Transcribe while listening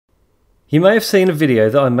You may have seen a video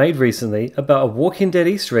that I made recently about a Walking Dead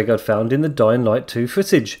Easter egg I'd found in the Dying Light 2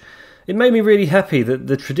 footage. It made me really happy that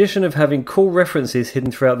the tradition of having cool references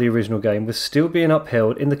hidden throughout the original game was still being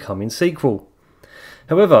upheld in the coming sequel.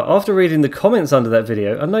 However, after reading the comments under that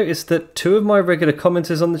video, I noticed that 2 of my regular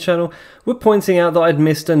commenters on the channel were pointing out that I'd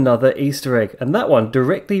missed another Easter egg, and that one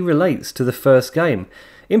directly relates to the first game.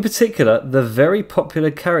 In particular, the very popular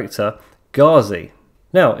character, Gazi.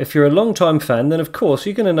 Now, if you're a long-time fan, then of course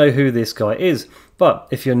you're going to know who this guy is. But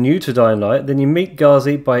if you're new to Dying Light, then you meet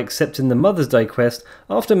Gazi by accepting the Mother's Day quest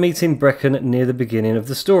after meeting Brecken near the beginning of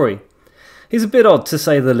the story. He's a bit odd to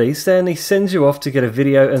say the least, and he sends you off to get a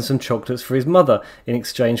video and some chocolates for his mother in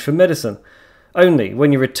exchange for medicine. Only,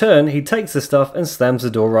 when you return, he takes the stuff and slams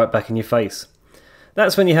the door right back in your face.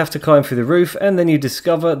 That's when you have to climb through the roof, and then you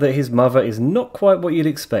discover that his mother is not quite what you'd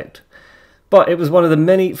expect. But it was one of the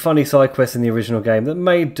many funny side quests in the original game that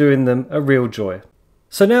made doing them a real joy.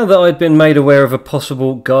 So now that I'd been made aware of a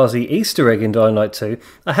possible Gazi Easter egg in Dying Light 2,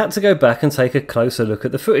 I had to go back and take a closer look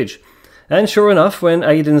at the footage. And sure enough, when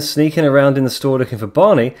Aiden's sneaking around in the store looking for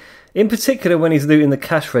Barney, in particular when he's looting the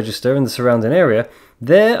cash register in the surrounding area,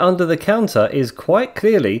 there under the counter is quite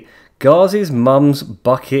clearly Gazi's mum's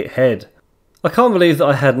bucket head. I can't believe that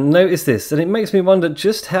I hadn't noticed this, and it makes me wonder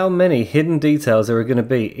just how many hidden details there are going to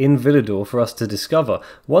be in Villador for us to discover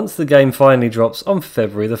once the game finally drops on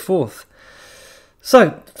February the 4th.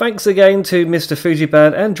 So, thanks again to Mr.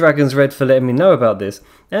 Fujiban and Dragon's Red for letting me know about this,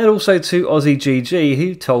 and also to Aussie GG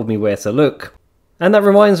who told me where to look. And that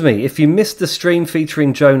reminds me, if you missed the stream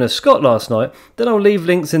featuring Jonah Scott last night, then I'll leave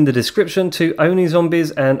links in the description to Oni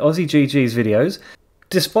Zombies and Aussie GG's videos.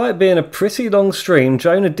 Despite being a pretty long stream,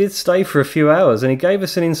 Jonah did stay for a few hours and he gave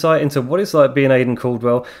us an insight into what it's like being Aiden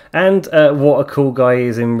Caldwell and what a cool guy he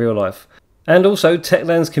is in real life. And also,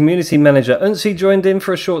 Techlands community manager Uncy joined in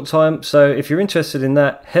for a short time, so if you're interested in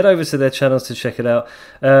that, head over to their channels to check it out.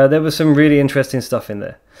 There was some really interesting stuff in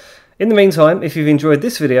there. In the meantime, if you've enjoyed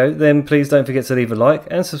this video, then please don't forget to leave a like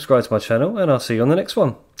and subscribe to my channel, and I'll see you on the next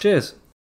one. Cheers!